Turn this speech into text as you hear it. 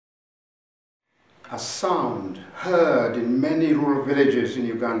a sound heard in many rural villages in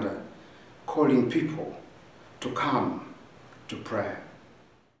Uganda, calling people to come to prayer.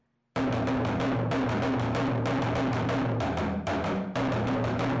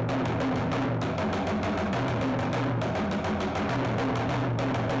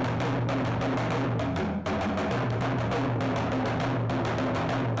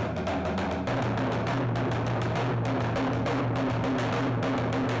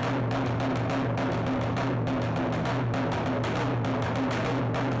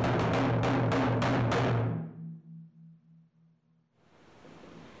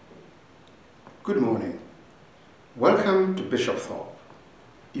 Good morning. Welcome to Bishop Thorpe.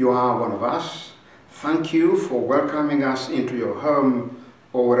 You are one of us. Thank you for welcoming us into your home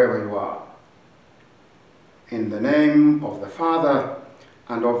or wherever you are. In the name of the Father,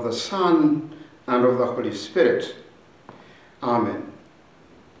 and of the Son, and of the Holy Spirit. Amen.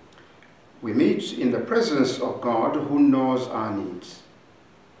 We meet in the presence of God who knows our needs,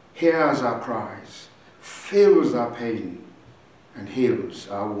 hears our cries, feels our pain, and heals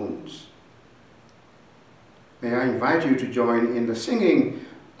our wounds. May I invite you to join in the singing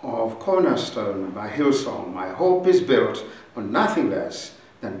of Cornerstone by Hillsong. My hope is built on nothing less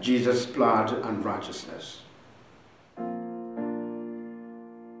than Jesus' blood and righteousness.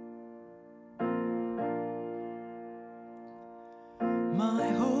 My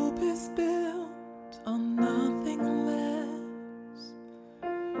hope is built on nothing less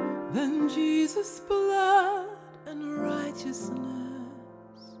than Jesus' blood and righteousness.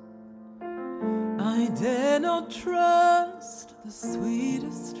 I dare not trust the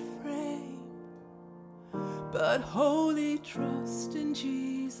sweetest frame, but wholly trust in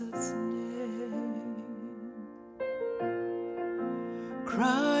Jesus' name.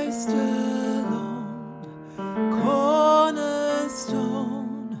 Christ alone,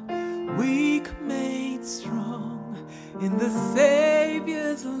 cornerstone, weak made strong in the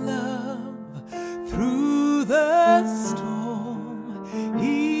Savior's love through the storm.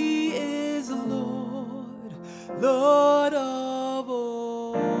 He is Lord of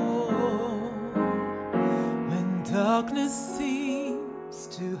all. When darkness seems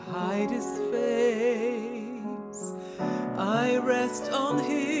to hide his face, I rest on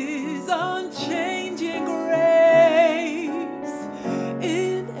his unchanging grace.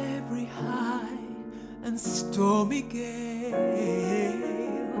 In every high and stormy gale,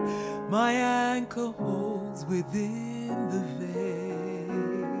 my anchor holds within the veil.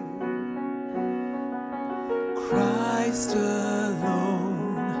 Christ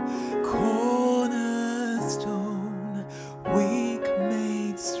alone, cornerstone, weak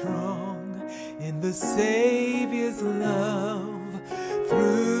made strong in the Savior's love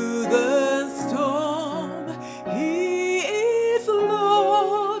through the storm. He is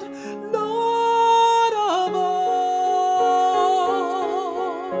Lord of all.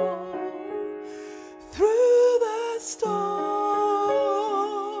 Through the storm,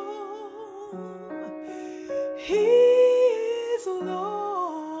 He is Lord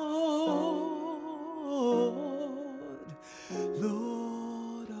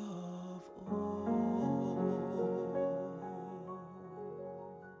of all.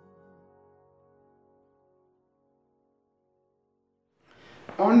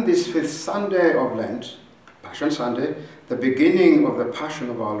 On this fifth Sunday of Lent, Passion Sunday, the beginning of the Passion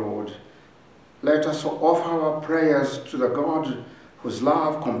of our Lord, let us offer our prayers to the God whose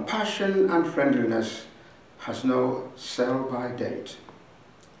love, compassion, and friendliness has no sell-by date.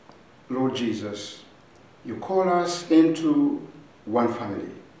 Lord Jesus, you call us into one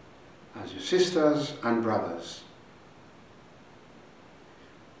family as your sisters and brothers.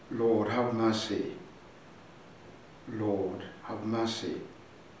 Lord, have mercy. Lord, have mercy.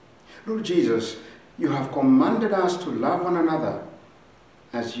 Lord Jesus, you have commanded us to love one another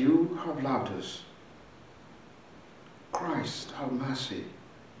as you have loved us. Christ, have mercy.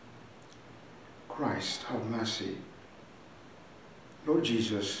 Christ, have mercy. Lord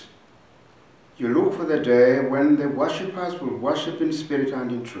Jesus, you look for the day when the worshippers will worship in spirit and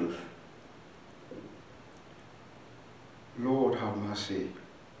in truth. Lord, have mercy.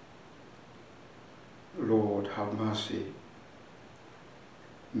 Lord, have mercy.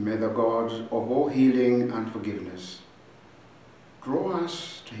 May the God of all healing and forgiveness draw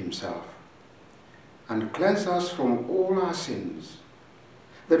us to himself and cleanse us from all our sins,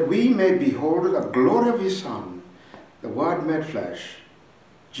 that we may behold the glory of his Son, the Word made flesh,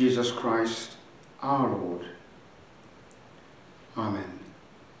 Jesus Christ our Lord. Amen.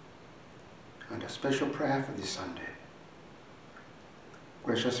 And a special prayer for this Sunday.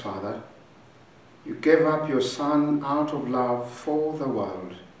 Gracious Father, you gave up your Son out of love for the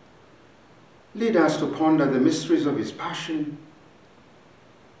world. Lead us to ponder the mysteries of his passion,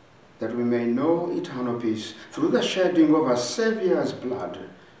 that we may know eternal peace through the shedding of our Saviour's blood,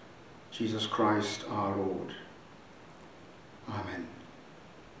 Jesus Christ our Lord. Amen.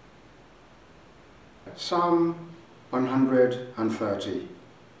 Psalm 130.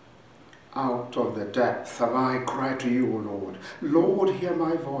 Out of the depth have I cried to you, O Lord. Lord, hear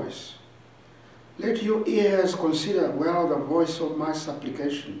my voice. Let your ears consider well the voice of my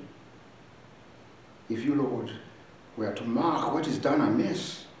supplication. If you, Lord, were to mark what is done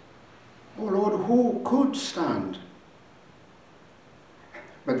amiss, O Lord, who could stand?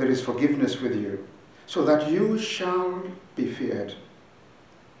 But there is forgiveness with you, so that you shall be feared.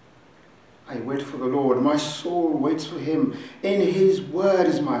 I wait for the Lord, my soul waits for him. In his word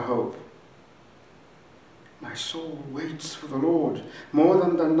is my hope. My soul waits for the Lord, more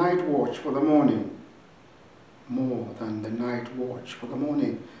than the night watch for the morning. More than the night watch for the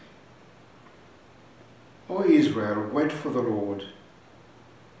morning. O Israel, wait for the Lord.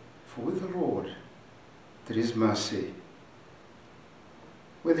 For with the Lord there is mercy.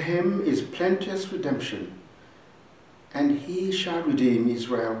 With him is plenteous redemption, and he shall redeem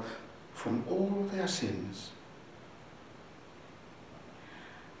Israel from all their sins.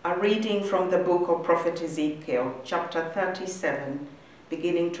 A reading from the book of Prophet Ezekiel, chapter 37,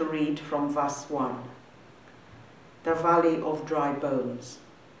 beginning to read from verse 1. The Valley of Dry Bones.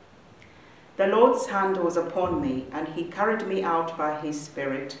 The Lord's hand was upon me, and he carried me out by his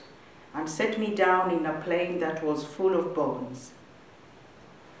Spirit, and set me down in a plain that was full of bones.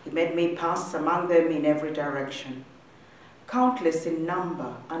 He made me pass among them in every direction. Countless in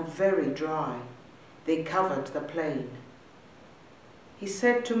number and very dry, they covered the plain. He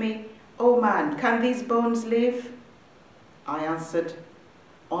said to me, O man, can these bones live? I answered,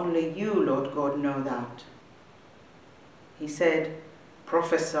 Only you, Lord God, know that. He said,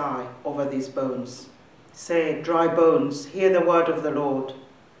 Prophesy over these bones. Say, dry bones, hear the word of the Lord.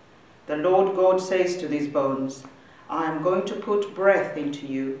 The Lord God says to these bones, I am going to put breath into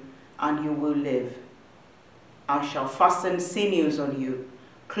you, and you will live. I shall fasten sinews on you,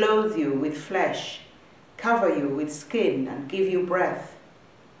 clothe you with flesh, cover you with skin, and give you breath,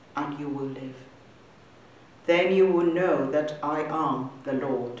 and you will live. Then you will know that I am the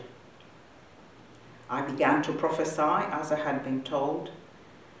Lord. I began to prophesy as I had been told,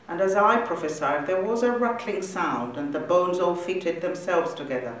 and as I prophesied, there was a rattling sound, and the bones all fitted themselves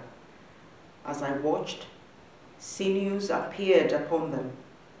together. As I watched, sinews appeared upon them,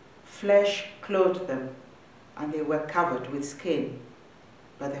 flesh clothed them, and they were covered with skin,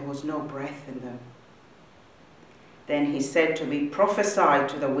 but there was no breath in them. Then he said to me, Prophesy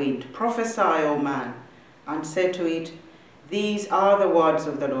to the wind, prophesy, O man, and said to it, These are the words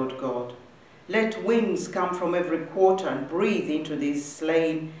of the Lord God. Let winds come from every quarter and breathe into these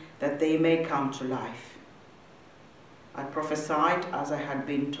slain, that they may come to life. I prophesied as I had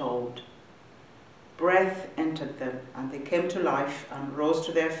been told. Breath entered them, and they came to life and rose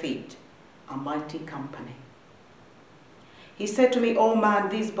to their feet, a mighty company. He said to me, O man,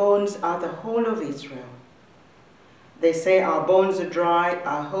 these bones are the whole of Israel. They say, Our bones are dry,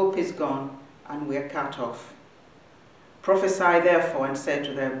 our hope is gone, and we are cut off. Prophesy therefore, and say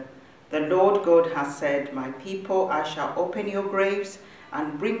to them, The Lord God has said, My people, I shall open your graves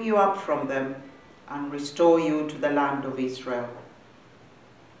and bring you up from them, and restore you to the land of Israel.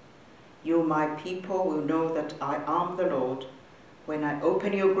 You, my people, will know that I am the Lord, when I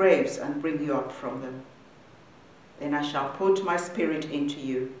open your graves and bring you up from them. Then I shall put my spirit into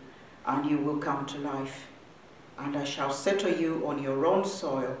you, and you will come to life. And I shall settle you on your own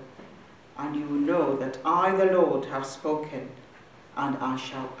soil, and you will know that I, the Lord, have spoken, and I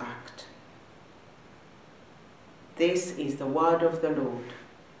shall act. This is the word of the Lord.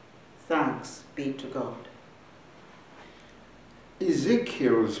 Thanks be to God.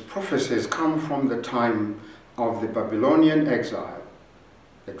 Ezekiel's prophecies come from the time of the Babylonian exile.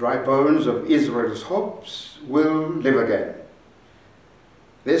 The dry bones of Israel's hopes will live again.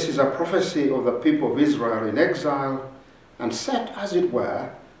 This is a prophecy of the people of Israel in exile and set, as it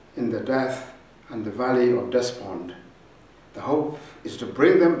were, in the death and the valley of despond. The hope is to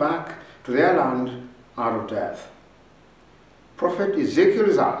bring them back to their land out of death. Prophet Ezekiel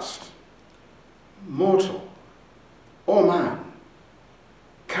is asked, Mortal, O man,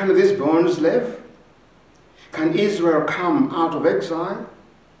 can these bones live? Can Israel come out of exile?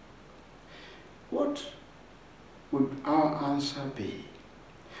 What would our answer be?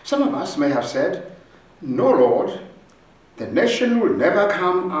 Some of us may have said, No, Lord, the nation will never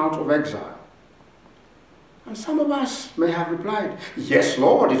come out of exile. And some of us may have replied, Yes,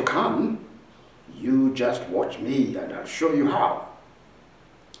 Lord, it can. You just watch me and I'll show you how.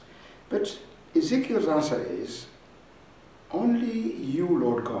 But Ezekiel's answer is, only you,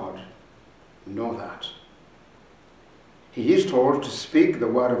 Lord God, know that. He is told to speak the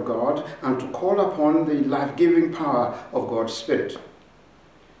word of God and to call upon the life-giving power of God's Spirit.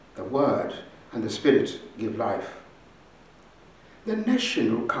 The word and the Spirit give life. The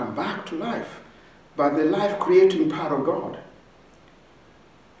nation will come back to life by the life-creating power of God.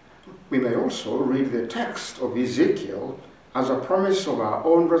 We may also read the text of Ezekiel as a promise of our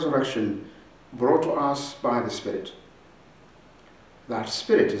own resurrection brought to us by the Spirit. That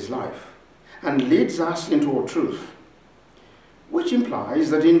Spirit is life and leads us into all truth, which implies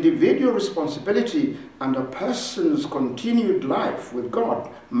that individual responsibility and a person's continued life with God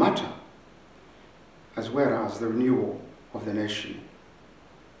matter, as well as the renewal of the nation.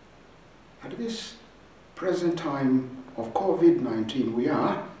 At this present time of COVID-19, we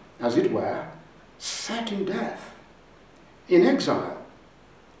are, as it were, set in death, in exile.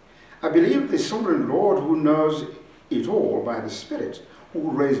 I believe the sovereign Lord, who knows it all by the Spirit,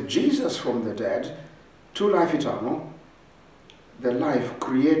 who raised Jesus from the dead to life eternal, the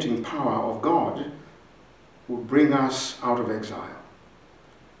life-creating power of God, will bring us out of exile,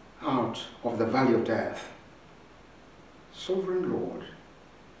 out of the valley of death. Sovereign Lord,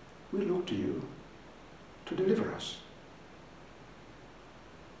 we look to you to deliver us.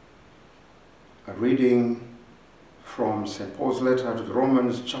 A reading from St. Paul's letter to the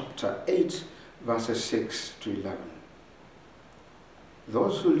Romans, chapter 8, verses 6 to 11.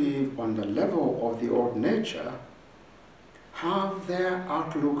 Those who live on the level of the old nature have their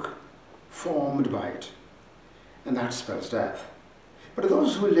outlook formed by it, and that spells death. But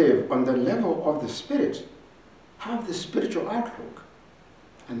those who live on the level of the Spirit have the spiritual outlook,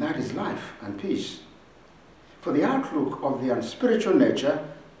 and that is life and peace. For the outlook of the unspiritual nature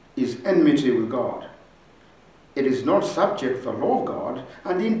is enmity with God. It is not subject to the law of God,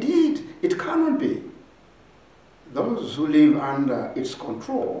 and indeed it cannot be. Those who live under its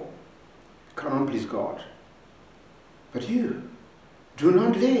control cannot please God. But you do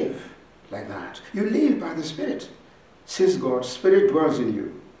not live like that. You live by the Spirit, since God's Spirit dwells in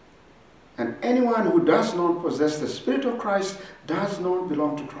you. And anyone who does not possess the Spirit of Christ does not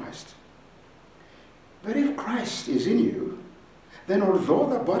belong to Christ. But if Christ is in you, then although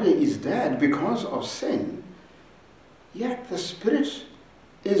the body is dead because of sin, yet the Spirit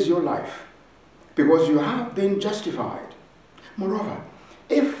is your life, because you have been justified. Moreover,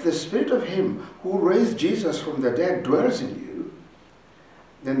 if the Spirit of Him who raised Jesus from the dead dwells in you,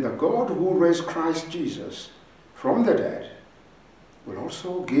 then the God who raised Christ Jesus from the dead will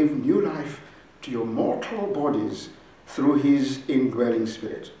also give new life to your mortal bodies through His indwelling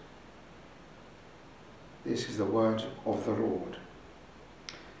Spirit. This is the word of the Lord.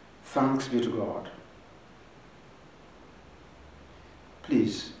 Thanks be to God.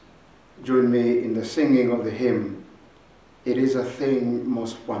 Please join me in the singing of the hymn, "It is a thing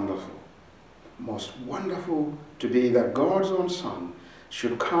most wonderful to be that God's own Son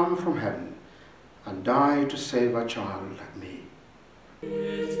should come from heaven and die to save a child like me." It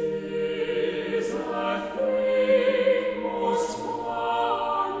is a thing most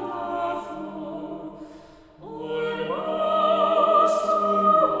wonderful, almost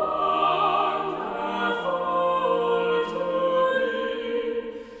too wonderful to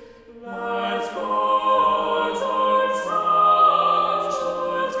believe, that God's own Son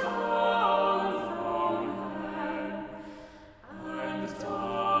should come from heaven and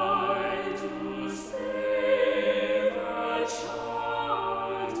die to save a child.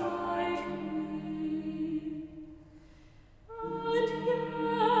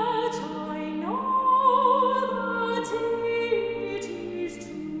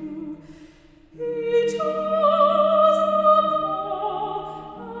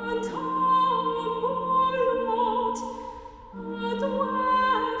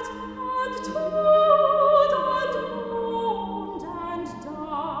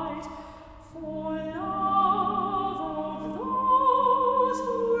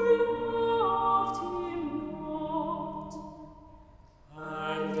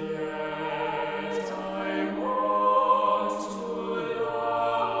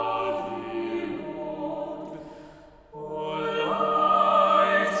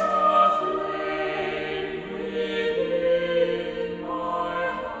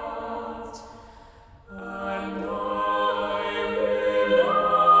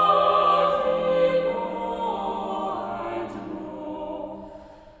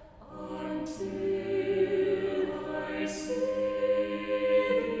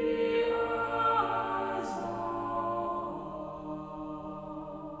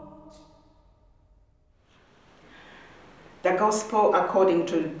 Gospel according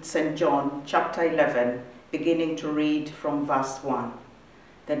to St. John, chapter 11, beginning to read from verse 1,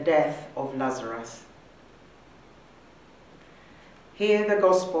 the death of Lazarus. Hear the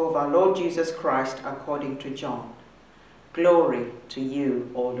Gospel of our Lord Jesus Christ according to John. Glory to you,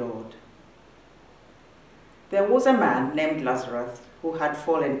 O Lord. There was a man named Lazarus who had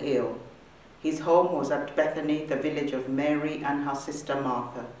fallen ill. His home was at Bethany, the village of Mary and her sister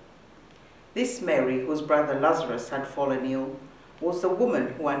Martha. This Mary, whose brother Lazarus had fallen ill, was the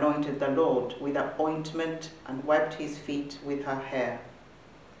woman who anointed the Lord with an ointment and wiped his feet with her hair.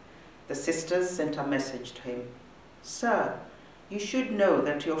 The sisters sent a message to him, "Sir, you should know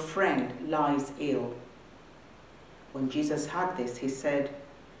that your friend lies ill." When Jesus heard this, he said,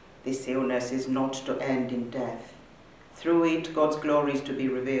 "This illness is not to end in death. Through it, God's glory is to be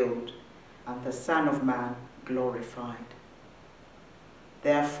revealed, and the Son of Man glorified."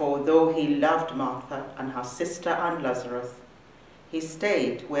 Therefore, though he loved Martha and her sister and Lazarus, he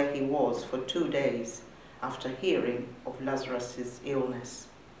stayed where he was for 2 days after hearing of Lazarus' illness.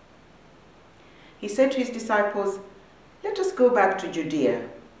 He said to his disciples, "Let us go back to Judea."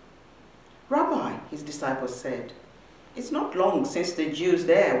 "Rabbi," his disciples said, "it's not long since the Jews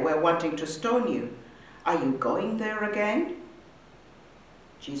there were wanting to stone you. Are you going there again?"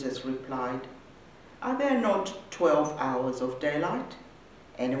 Jesus replied, "Are there not 12 hours of daylight?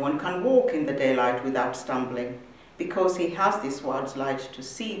 Anyone can walk in the daylight without stumbling, because he has this world's light to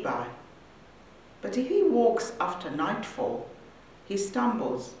see by. But if he walks after nightfall, he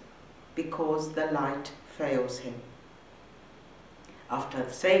stumbles, because the light fails him." After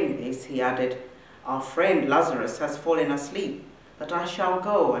saying this, he added, "Our friend Lazarus has fallen asleep, but I shall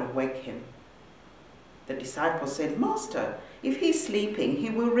go and wake him." The disciples said, "Master, if he is sleeping, he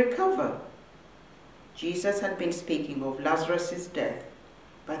will recover." Jesus had been speaking of Lazarus' death,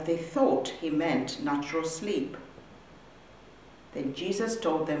 but they thought he meant natural sleep. Then Jesus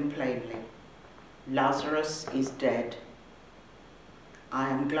told them plainly, "Lazarus is dead. I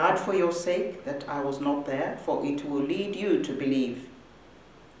am glad for your sake that I was not there, for it will lead you to believe.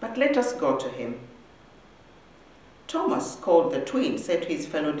 But let us go to him." Thomas, called the twin, said to his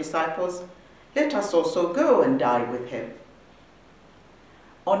fellow disciples, "Let us also go and die with him."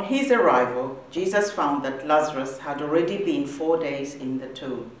 On his arrival, Jesus found that Lazarus had already been 4 days in the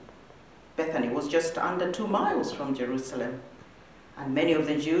tomb. Bethany was just under 2 miles from Jerusalem, and many of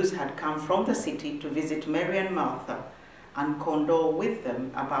the Jews had come from the city to visit Mary and Martha and condole with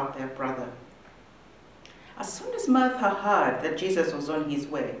them about their brother. As soon as Martha heard that Jesus was on his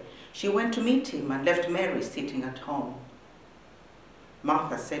way, she went to meet him and left Mary sitting at home.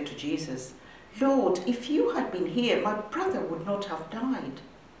 Martha said to Jesus, "Lord, if you had been here, my brother would not have died.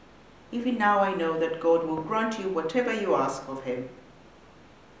 Even now I know that God will grant you whatever you ask of him."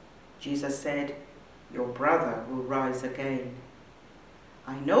 Jesus said, "Your brother will rise again."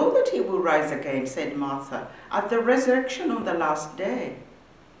 "I know that he will rise again," said Martha, "at the resurrection on the last day."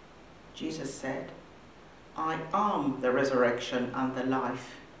 Jesus said, "I am the resurrection and the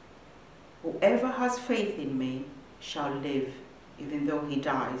life. Whoever has faith in me shall live, even though he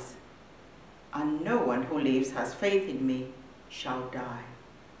dies. And no one who lives has faith in me shall die.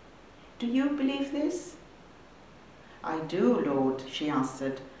 Do you believe this?" "I do, Lord," she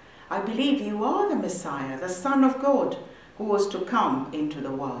answered. "I believe you are the Messiah, the Son of God, who was to come into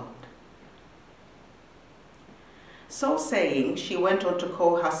the world." So saying, she went on to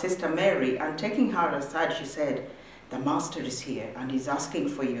call her sister Mary, and taking her aside, she said, "The Master is here and is asking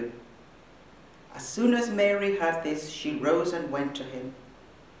for you." As soon as Mary heard this, she rose and went to him.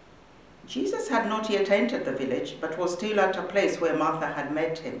 Jesus had not yet entered the village, but was still at a place where Martha had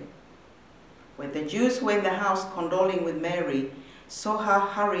met him. When the Jews who were in the house condoling with Mary saw her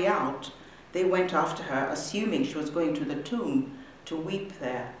hurry out, they went after her, assuming she was going to the tomb to weep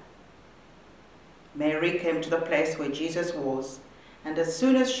there. Mary came to the place where Jesus was, and as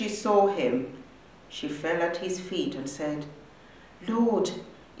soon as she saw him, she fell at his feet and said, "Lord,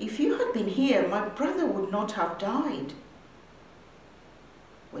 if you had been here, my brother would not have died."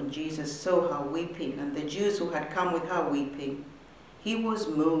 When Jesus saw her weeping, and the Jews who had come with her weeping, he was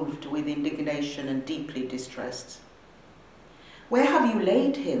moved with indignation and deeply distressed. "Where have you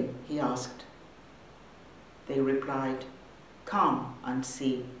laid him?" he asked. They replied, "Come and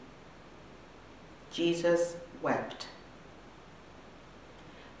see." Jesus wept.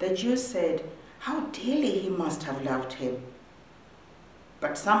 The Jews said, "How dearly he must have loved him."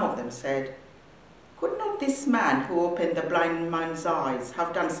 But some of them said, "Could not this man who opened the blind man's eyes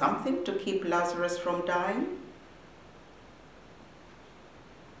have done something to keep Lazarus from dying?"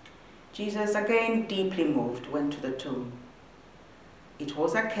 Jesus, again deeply moved, went to the tomb. It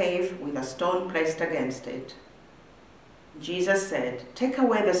was a cave with a stone placed against it. Jesus said, "Take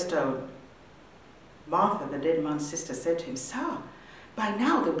away the stone." Martha, the dead man's sister, said to him, "Sir, by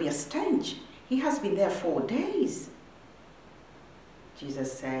now there'll be a stench. He has been there 4 days."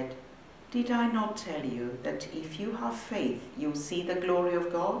 Jesus said, "Did I not tell you that if you have faith, you'll see the glory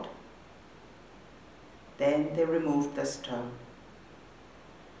of God?" Then they removed the stone.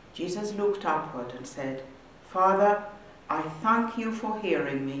 Jesus looked upward and said, "Father, I thank you for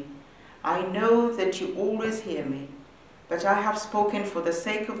hearing me. I know that you always hear me, but I have spoken for the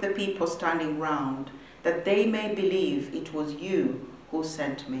sake of the people standing round, that they may believe it was you who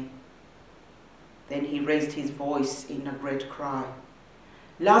sent me." Then he raised his voice in a great cry,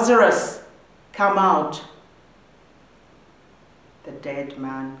 "Lazarus, come out!" The dead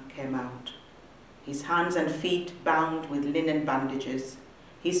man came out, his hands and feet bound with linen bandages,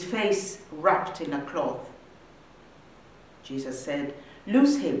 his face wrapped in a cloth. Jesus said,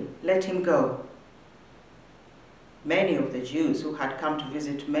 "Loose him, let him go." Many of the Jews who had come to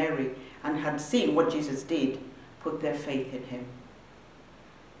visit Mary and had seen what Jesus did put their faith in him.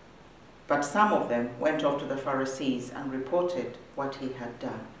 But some of them went off to the Pharisees and reported what he had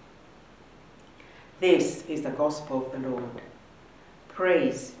done. This is the gospel of the Lord.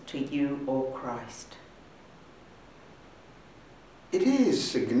 Praise to you, O Christ. It is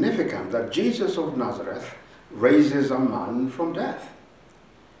significant that Jesus of Nazareth raises a man from death.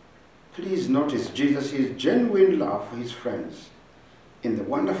 Please notice Jesus' genuine love for his friends in the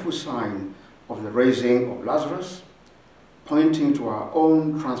wonderful sign of the raising of Lazarus, pointing to our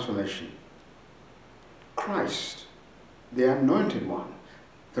own transformation. Christ, the Anointed One,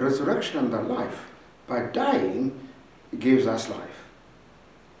 the resurrection and the life, by dying, gives us life.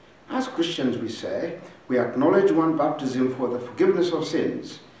 As Christians, we say, we acknowledge one baptism for the forgiveness of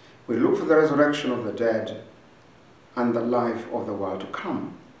sins. We look for the resurrection of the dead and the life of the world to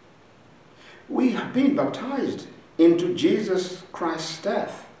come. We have been baptized into Jesus Christ's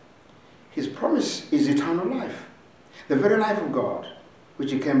death. His promise is eternal life, the very life of God,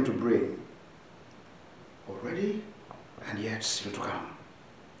 which he came to bring, already and yet still to come.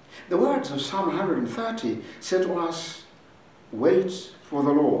 The words of Psalm 130 say to us, "Wait for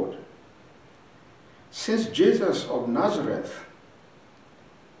the Lord." Since Jesus of Nazareth,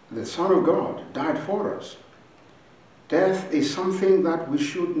 the Son of God, died for us, death is something that we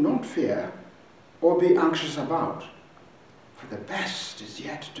should not fear or be anxious about, for the best is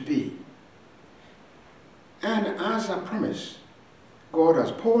yet to be. And as a promise, God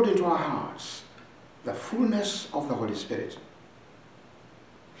has poured into our hearts the fullness of the Holy Spirit.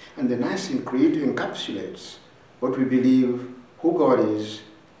 And the Nicene Creed encapsulates what we believe who God is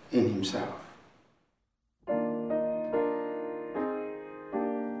in himself.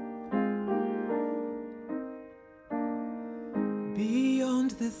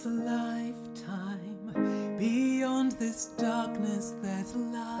 Beyond this lifetime, beyond this darkness, there's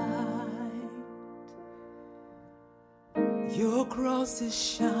light. Your cross is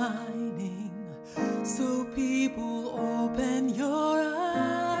shining, so people open your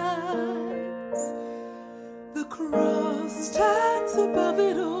eyes. The cross stands above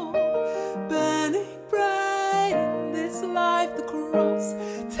it all, burning bright in this life. The cross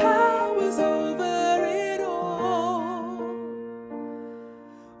towers over it all.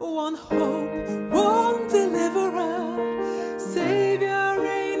 One hope, one deliverer, Savior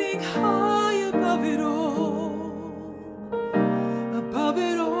reigning high above it all, above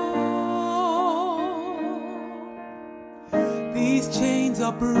it all. These chains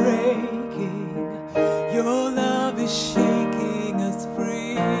are breaking, your love is shaking us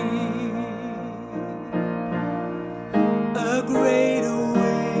free. A great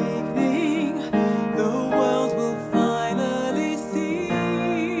awakening, the world will finally see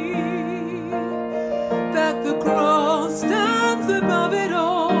that the cross stands above it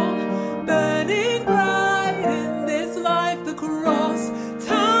all, burning bright in this life. The cross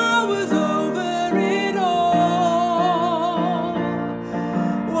towers over it all.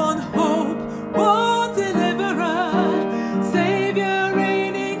 One hope, one deliverer, Savior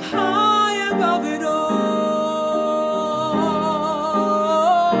reigning high above it all.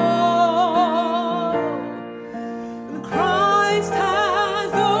 And Christ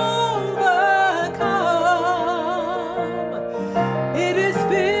has overcome. It is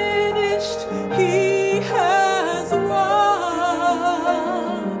finished, he has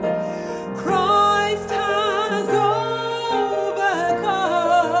won. Christ has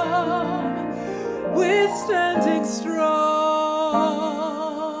overcome. We're standing strong.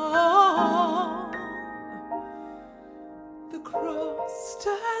 The cross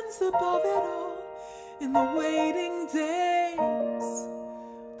stands above it all in the waiting days.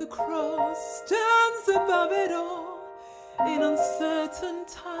 The cross stands above it all in uncertain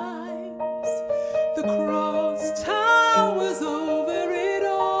times. The cross towers over it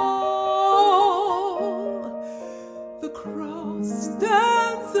all. The cross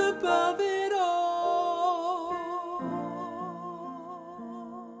stands above it all.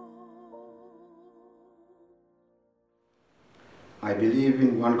 I believe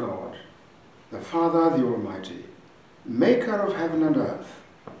in one God, the Father, the Almighty, maker of heaven and earth,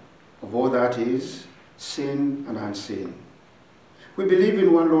 of all that is, seen and unseen. We believe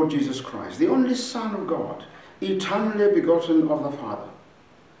in one Lord Jesus Christ, the only Son of God, eternally begotten of the Father.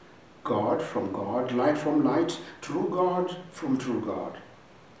 God from God, light from light, true God from true God,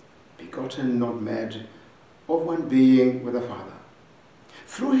 begotten, not made, of one being with the Father.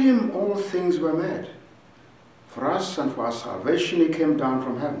 Through him all things were made. For us and for our salvation he came down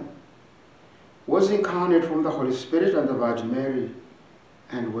from heaven, was incarnate from the Holy Spirit and the Virgin Mary,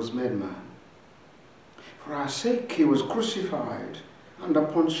 and was made man. For our sake he was crucified under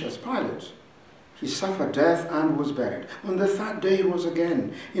Pontius Pilate. He suffered death and was buried. On the third day he rose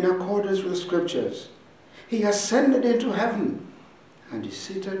again, in accordance with the Scriptures. He ascended into heaven, and is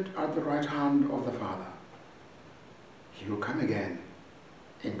seated at the right hand of the Father. He will come again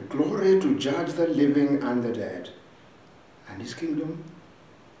in glory to judge the living and the dead, and his kingdom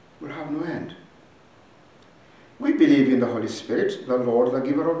will have no end. We believe in the Holy Spirit, the Lord, the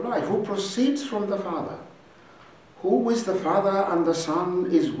giver of life, who proceeds from the Father, who with the Father and the Son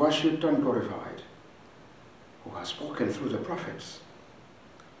is worshipped and glorified, who has spoken through the prophets.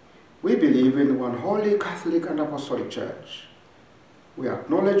 We believe in one holy Catholic and Apostolic Church. We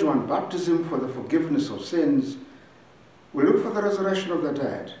acknowledge one baptism for the forgiveness of sins. We look for the resurrection of the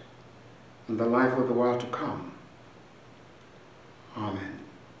dead and the life of the world to come. Amen.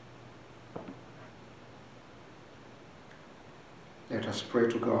 Let us pray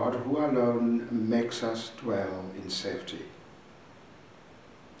to God, who alone makes us dwell in safety.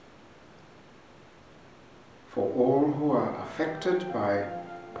 For all who are affected by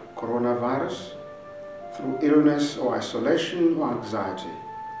coronavirus through illness or isolation or anxiety,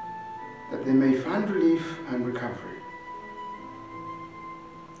 that they may find relief and recovery.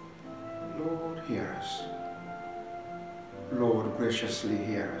 Lord, hear us. Lord, graciously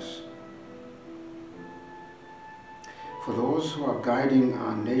hear us. For those who are guiding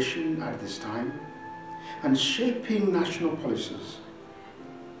our nation at this time and shaping national policies,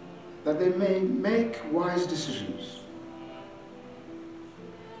 that they may make wise decisions.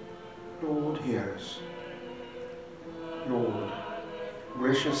 Lord, hear us. Lord,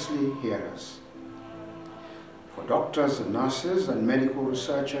 graciously hear us. For doctors and nurses and medical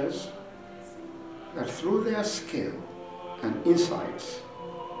researchers, that through their skill and insights,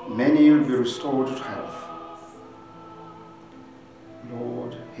 many will be restored to health.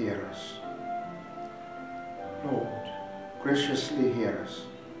 Lord, hear us. Lord, graciously hear us.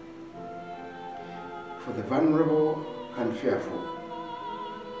 For the vulnerable and fearful,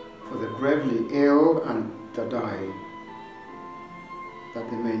 for the gravely ill and the dying, that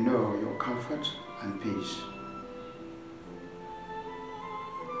they may know your comfort and peace.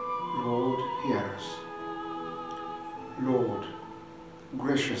 Lord, hear us. Lord,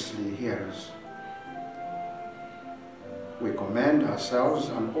 graciously hear us. We commend ourselves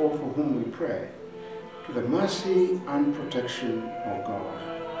and all for whom we pray to the mercy and protection of God.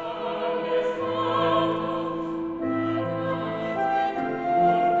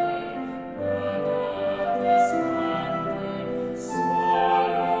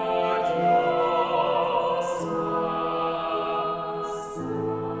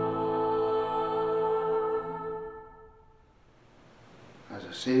 As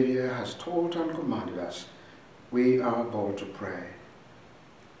the Savior has taught and commanded us, we are bold to pray.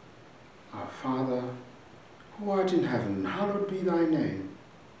 Our Father, who art in heaven, hallowed be thy name.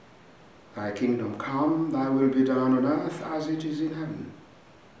 Thy kingdom come, thy will be done on earth as it is in heaven.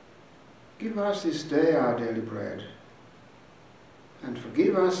 Give us this day our daily bread, and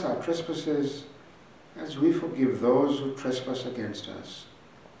forgive us our trespasses as we forgive those who trespass against us.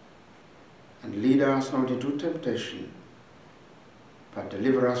 And lead us not into temptation, but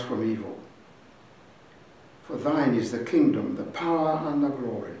deliver us from evil. For thine is the kingdom, the power, and the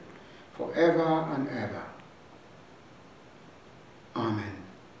glory, forever and ever. Amen.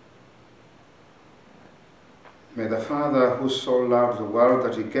 May the Father, who so loved the world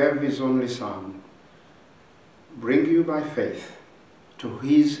that he gave his only Son, bring you by faith to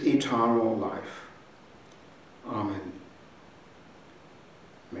his eternal life. Amen.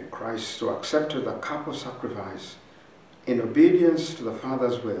 May Christ, who accepted the cup of sacrifice in obedience to the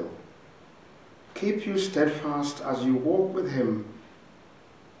Father's will, keep you steadfast as you walk with him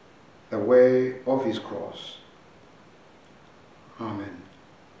the way of his cross. Amen.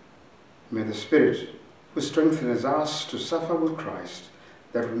 May the Spirit, who strengthens us to suffer with Christ,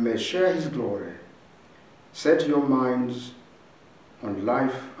 that we may share his glory, set your minds on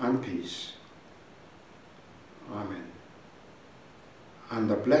life and peace. Amen. And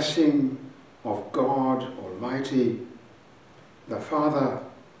the blessing of God Almighty, the Father,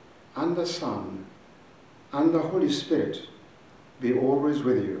 and the Son, and the Holy Spirit be always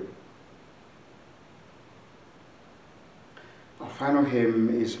with you. Our final hymn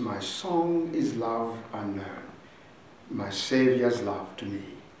is "My Song is Love Unknown," my Saviour's love to me.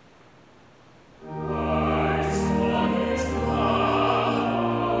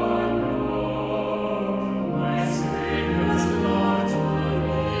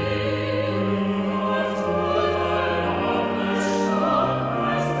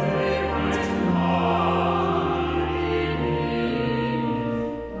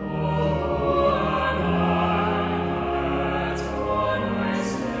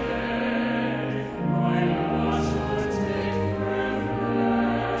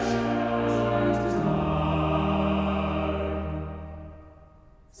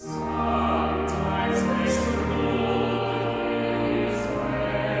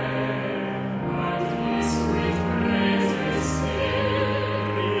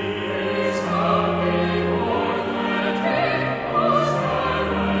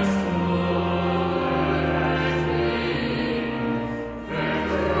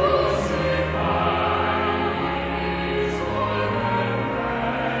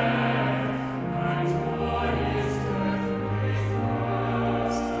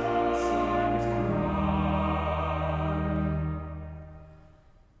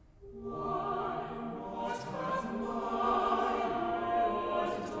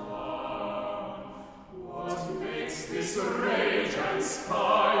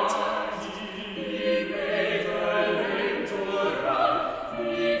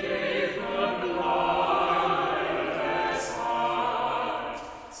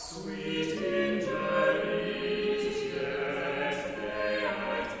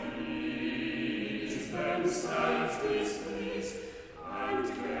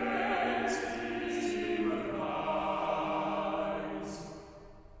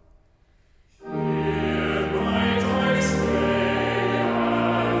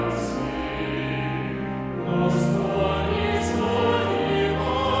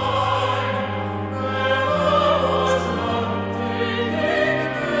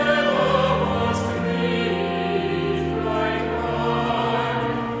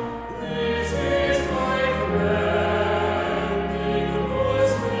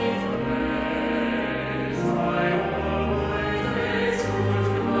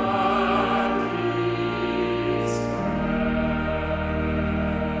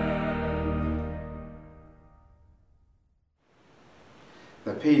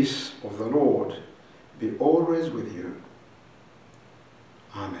 The peace of the Lord be always with you.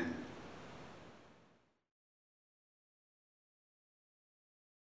 Amen.